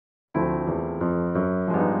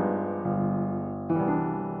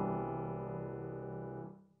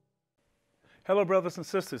Hello, brothers and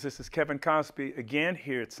sisters. This is Kevin Cosby again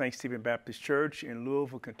here at St. Stephen Baptist Church in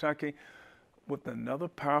Louisville, Kentucky, with another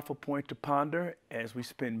powerful point to ponder as we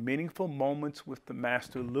spend meaningful moments with the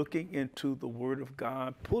Master, looking into the Word of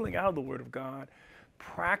God, pulling out of the Word of God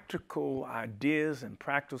practical ideas and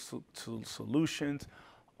practical solutions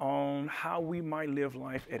on how we might live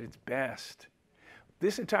life at its best.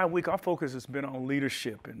 This entire week, our focus has been on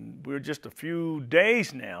leadership, and we're just a few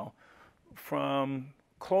days now from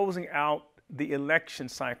closing out the election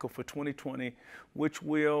cycle for 2020, which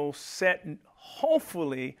will set,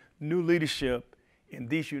 hopefully, new leadership in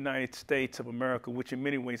these United States of America, which in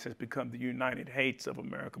many ways has become the United Hates of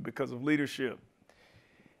America because of leadership.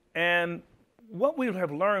 And what we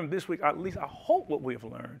have learned this week, at least I hope what we have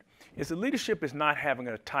learned, is that leadership is not having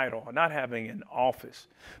a title, or not having an office,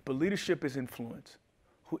 but leadership is influence.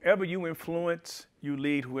 Whoever you influence, you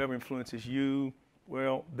lead. Whoever influences you,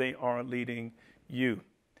 well, they are leading you.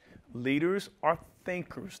 Leaders are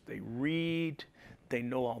thinkers. They read, they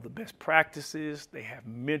know all the best practices, they have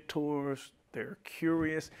mentors, they're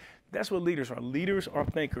curious. That's what leaders are. Leaders are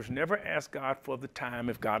thinkers. Never ask God for the time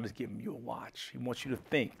if God is giving you a watch. He wants you to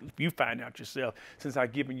think. If you find out yourself, since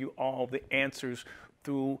I've given you all the answers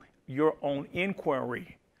through your own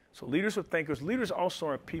inquiry. So leaders are thinkers. Leaders also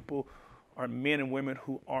are people, are men and women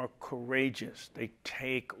who are courageous. They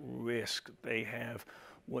take risks. They have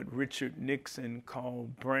what Richard Nixon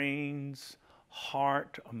called brains,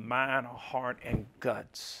 heart, a mind, a heart, and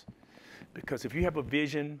guts. Because if you have a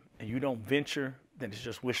vision and you don't venture, then it's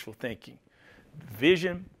just wishful thinking.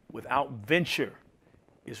 Vision without venture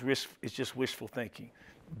is just wishful thinking.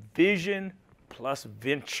 Vision plus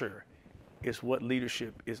venture is what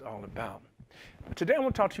leadership is all about. But today I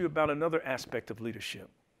want to talk to you about another aspect of leadership,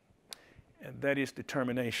 and that is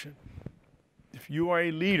determination. If you are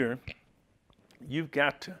a leader, you've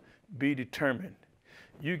got to be determined.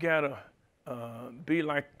 You got to be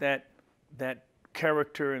like that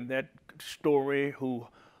character in that story who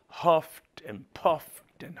huffed and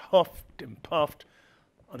puffed and huffed and puffed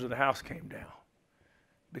until the house came down.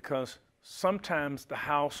 Because sometimes the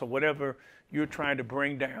house or whatever you're trying to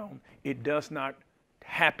bring down, it does not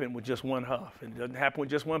happen with just one huff. It doesn't happen with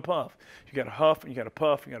just one puff. You got to huff and you got to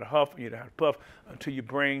puff, you got to huff and you got to puff until you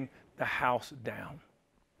bring the house down.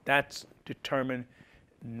 That's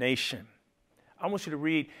determination. I want you to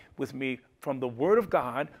read with me from the Word of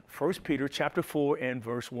God, 1 Peter chapter 4 and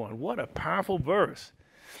verse 1. What a powerful verse.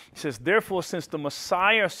 It says, therefore, since the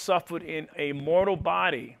Messiah suffered in a mortal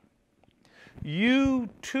body, you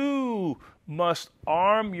too must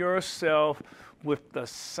arm yourself with the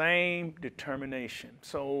same determination.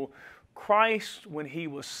 So Christ, when he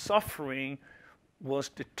was suffering, was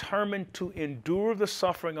determined to endure the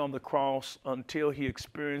suffering on the cross until he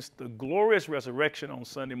experienced the glorious resurrection on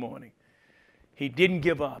Sunday morning. He didn't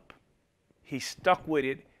give up. He stuck with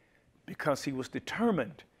it because he was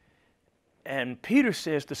determined. And Peter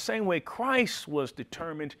says the same way Christ was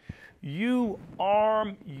determined, you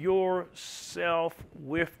arm yourself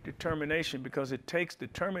with determination, because it takes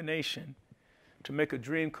determination to make a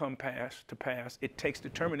dream come to pass. It takes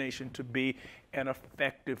determination to be an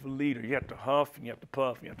effective leader. You have to huff, and you have to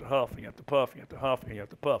puff, and you have to huff, and you have to puff, and you have to huff, and you have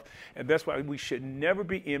to puff. And that's why we should never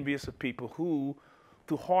be envious of people who,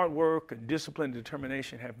 through hard work and discipline and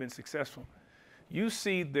determination, have been successful. You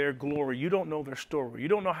see their glory. You don't know their story. You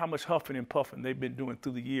don't know how much huffing and puffing they've been doing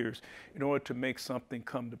through the years in order to make something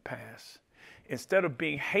come to pass. Instead of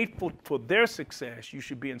being hateful for their success, you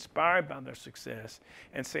should be inspired by their success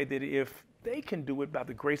and say that if they can do it by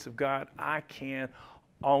the grace of God, I can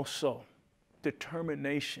also.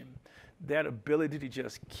 Determination, that ability to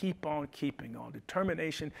just keep on keeping on.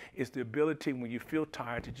 Determination is the ability when you feel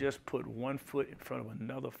tired to just put one foot in front of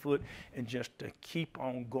another foot and just to keep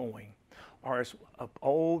on going. Or as an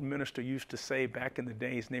old minister used to say back in the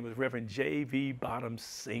day, his name was Reverend J.V. Bottoms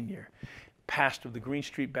Sr., pastor of the Green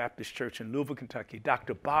Street Baptist Church in Louisville, Kentucky.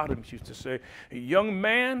 Dr. Bottoms used to say, young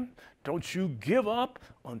man, don't you give up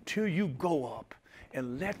until you go up.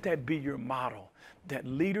 And let that be your motto, that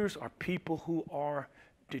leaders are people who are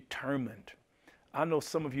determined. I know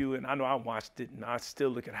some of you, and I know I watched it, and I still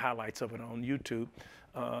look at highlights of it on YouTube,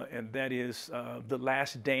 and that is The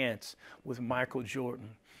Last Dance with Michael Jordan,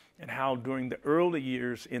 and how during the early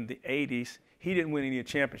years in the 80s, he didn't win any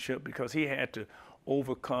championship because he had to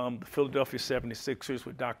overcome the Philadelphia 76ers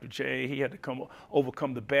with Dr. J. He had to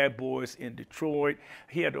overcome the Bad Boys in Detroit.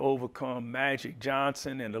 He had to overcome Magic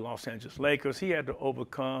Johnson and the Los Angeles Lakers. He had to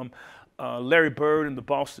overcome Larry Bird and the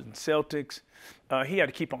Boston Celtics. He had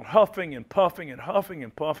to keep on huffing and puffing and huffing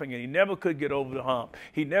and puffing, and he never could get over the hump.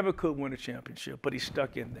 He never could win a championship, but he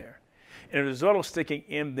stuck in there. And as a result of sticking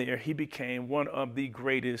in there, he became one of the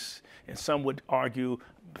greatest, and some would argue,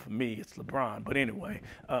 for me, it's LeBron, but anyway,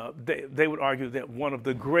 they would argue that one of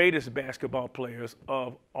the greatest basketball players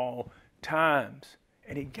of all times.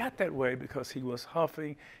 And he got that way because he was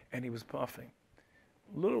huffing and he was puffing.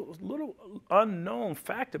 Little unknown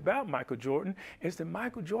fact about Michael Jordan is that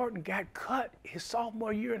Michael Jordan got cut his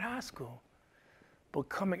sophomore year in high school,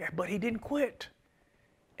 but he didn't quit.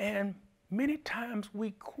 And many times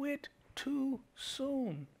we quit too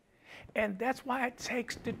soon. And that's why it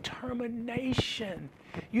takes determination.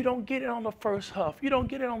 You don't get it on the first huff. You don't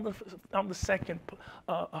get it on the second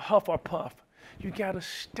huff or puff. You got to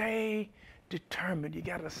stay determined. You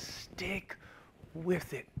got to stick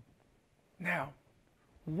with it. Now,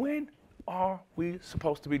 when are we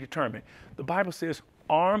supposed to be determined? The Bible says,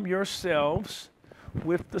 arm yourselves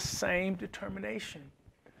with the same determination.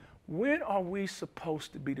 When are we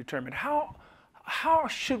supposed to be determined? How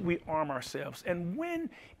should we arm ourselves? And when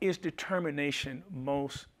is determination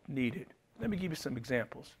most needed? Let me give you some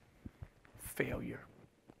examples. Failure.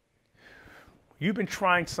 You've been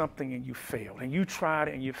trying something and you failed, and you tried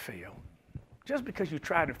and you failed. Just because you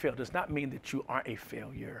tried and failed does not mean that you are a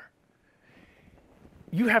failure.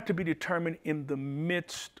 You have to be determined in the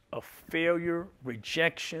midst of failure,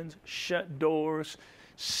 rejections, shut doors.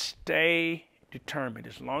 Stay determined.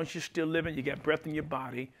 As long as you're still living, you got breath in your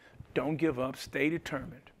body, don't give up, stay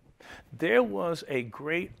determined. There was a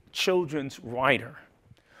great children's writer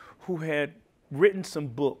who had written some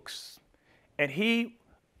books, and he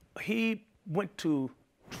went to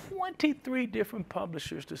 23 different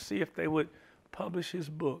publishers to see if they would publish his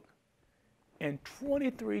book. And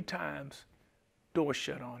 23 times, doors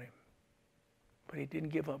shut on him. But he didn't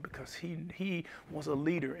give up because he was a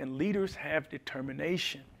leader, and leaders have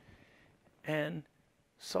determination. And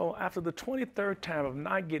so after the 23rd time of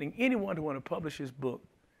not getting anyone to want to publish his book,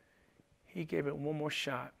 he gave it one more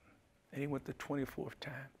shot, and he went the 24th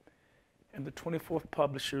time. And the 24th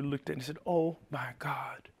publisher looked at it and said, "Oh my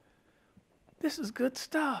God, this is good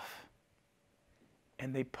stuff."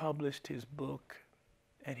 And they published his book,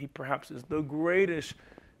 and he perhaps is the greatest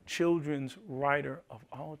children's writer of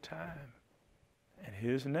all time. And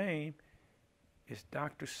his name is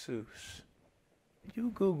Dr. Seuss.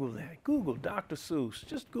 You Google that. Google Dr. Seuss.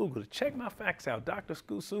 Just Google it. Check my facts out. Dr.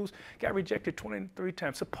 Seuss got rejected 23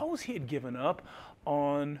 times. Suppose he had given up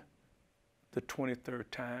on the 23rd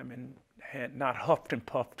time and had not huffed and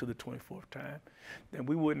puffed to the 24th time, then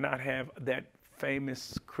we would not have that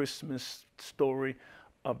famous Christmas story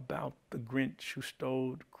about the Grinch who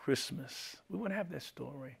stole Christmas. We wouldn't have that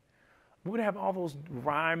story. We would have all those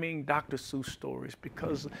rhyming Dr. Seuss stories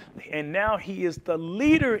and now he is the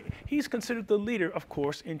leader. He's considered the leader, of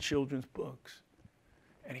course, in children's books.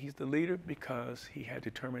 And he's the leader because he had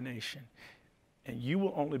determination. And you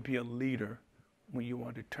will only be a leader when you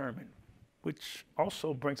are determined, which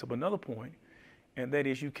also brings up another point, and that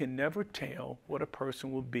is you can never tell what a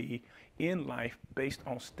person will be in life based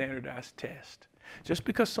on standardized tests. Just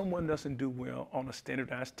because someone doesn't do well on a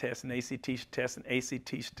standardized test, an ACT test, an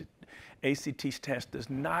ACT test does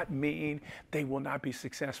not mean they will not be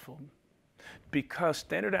successful, because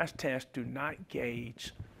standardized tests do not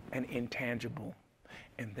gauge an intangible,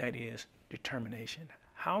 and that is determination.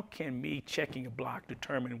 How can me checking a block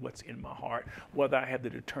determine what's in my heart, whether I have the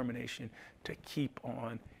determination to keep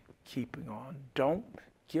on keeping on? Don't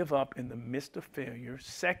give up in the midst of failure.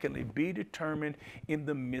 Secondly, be determined in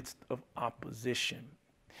the midst of opposition.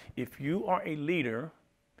 If you are a leader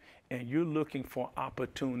and you're looking for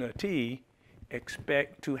opportunity,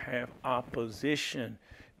 expect to have opposition,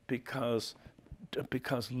 because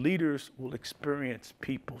leaders will experience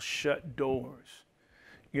people shut doors.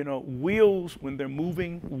 You know, wheels, when they're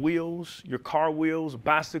moving, wheels, your car wheels,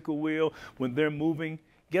 bicycle wheel, when they're moving,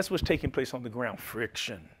 guess what's taking place on the ground?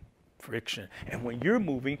 Friction. Friction. And when you're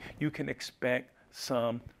moving, you can expect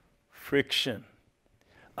some friction.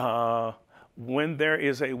 When there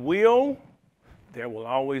is a will, there will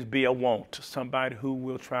always be a won't. Somebody who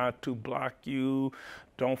will try to block you.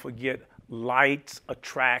 Don't forget, lights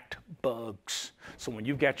attract bugs. So when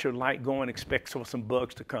you've got your light going, expect for some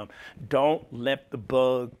bugs to come. Don't let the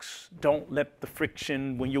bugs, don't let the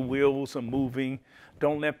friction when your wheels are moving,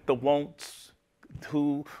 don't let the won'ts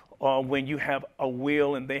when you have a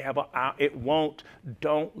will and they have it won't,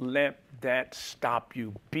 don't let that stop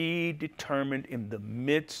you. Be determined in the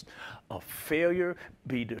midst of failure,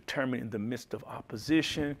 be determined in the midst of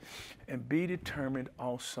opposition, and be determined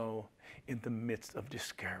also in the midst of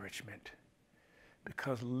discouragement.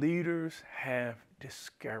 Because leaders have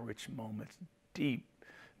discouraged moments, deep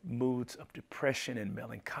moods of depression and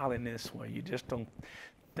melancholiness where you just don't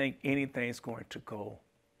think anything's going to go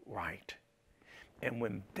right. And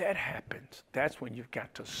when that happens, that's when you've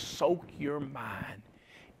got to soak your mind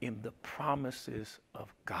in the promises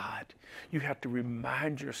of God. You have to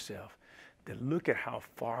remind yourself that look at how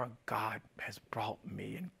far God has brought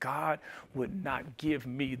me. And God would not give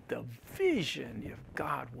me the vision if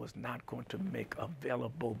God was not going to make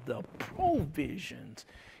available the provisions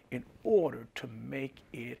in order to make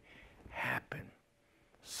it happen.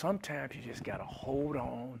 Sometimes you just got to hold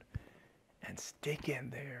on and stick in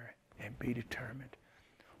there and be determined.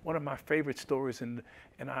 One of my favorite stories, and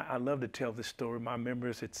I love to tell this story. My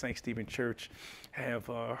members at St. Stephen Church have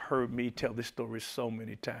heard me tell this story so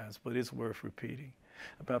many times, but it's worth repeating,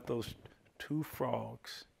 about those two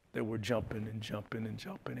frogs that were jumping and jumping and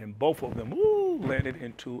jumping, and both of them landed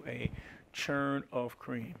into a churn of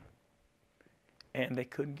cream, and they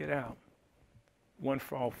couldn't get out. One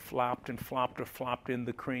frog flopped and flopped or flopped in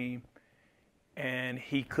the cream, and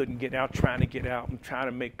he couldn't get out, trying to get out and trying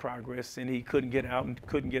to make progress, and he couldn't get out and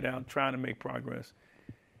couldn't get out, trying to make progress.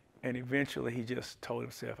 And eventually he just told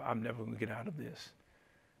himself, I'm never going to get out of this.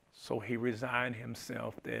 So he resigned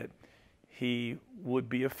himself that he would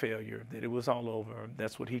be a failure, that it was all over.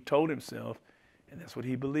 That's what he told himself, and that's what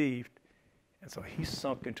he believed. And so he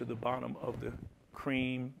sunk into the bottom of the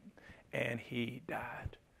cream, and he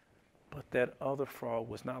died. But that other frog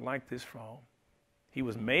was not like this frog. He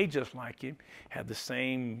was made just like him, had the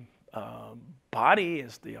same body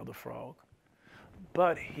as the other frog,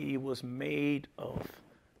 but he was made of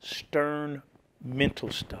stern mental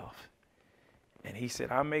stuff. And he said,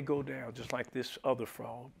 I may go down just like this other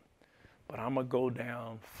frog, but I'm going to go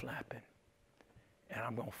down flapping. And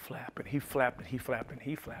I'm going to flap. And he flapped and he flapped and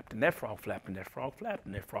he flapped. And that frog flapped and that frog flapped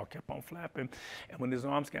and that frog kept on flapping. And when his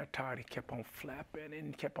arms got tired, he kept on flapping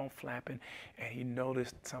and kept on flapping. And he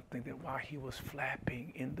noticed something, that while he was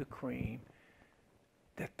flapping in the cream,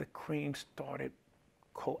 that the cream started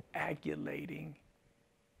coagulating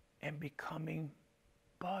and becoming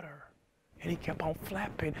butter. And he kept on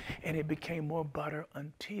flapping, and it became more butter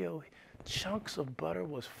until chunks of butter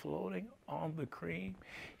was floating on the cream.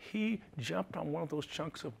 He jumped on one of those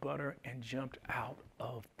chunks of butter and jumped out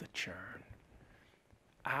of the churn.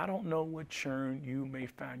 I don't know what churn you may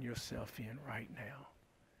find yourself in right now.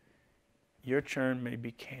 Your churn may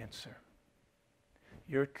be cancer.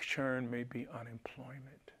 Your churn may be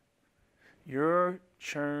unemployment. Your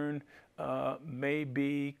churn may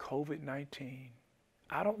be COVID-19.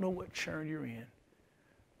 I don't know what churn you're in,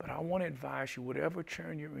 but I want to advise you, whatever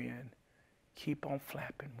churn you're in, keep on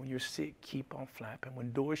flapping. When you're sick, keep on flapping.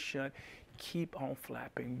 When doors shut, keep on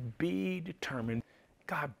flapping. Be determined.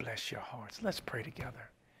 God bless your hearts. Let's pray together.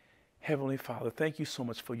 Heavenly Father, thank you so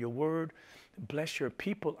much for your word. Bless your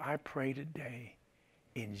people, I pray today.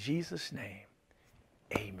 In Jesus' name,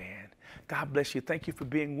 amen. God bless you. Thank you for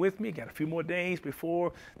being with me. Got a few more days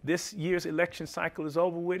before this year's election cycle is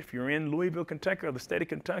over with. If you're in Louisville, Kentucky, or the state of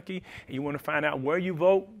Kentucky, and you want to find out where you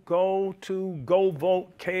vote, go to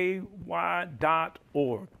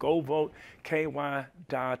govoteky.org.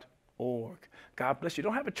 Govoteky.org. God bless you.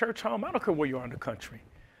 Don't have a church home. I don't care where you are in the country.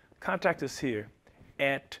 Contact us here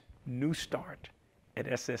at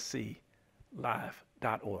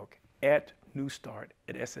newstart@ssclive.org. At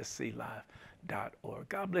newstart@ssclive.org.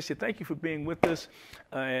 God bless you. Thank you for being with us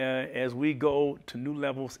as we go to new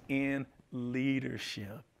levels in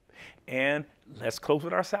leadership. And let's close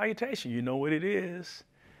with our salutation. You know what it is.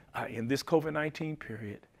 In this COVID-19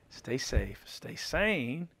 period, stay safe, stay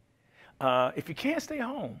sane. If you can't, stay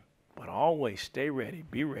home, but always stay ready,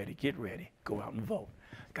 be ready, get ready, go out and vote.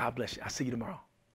 God bless you. I'll see you tomorrow.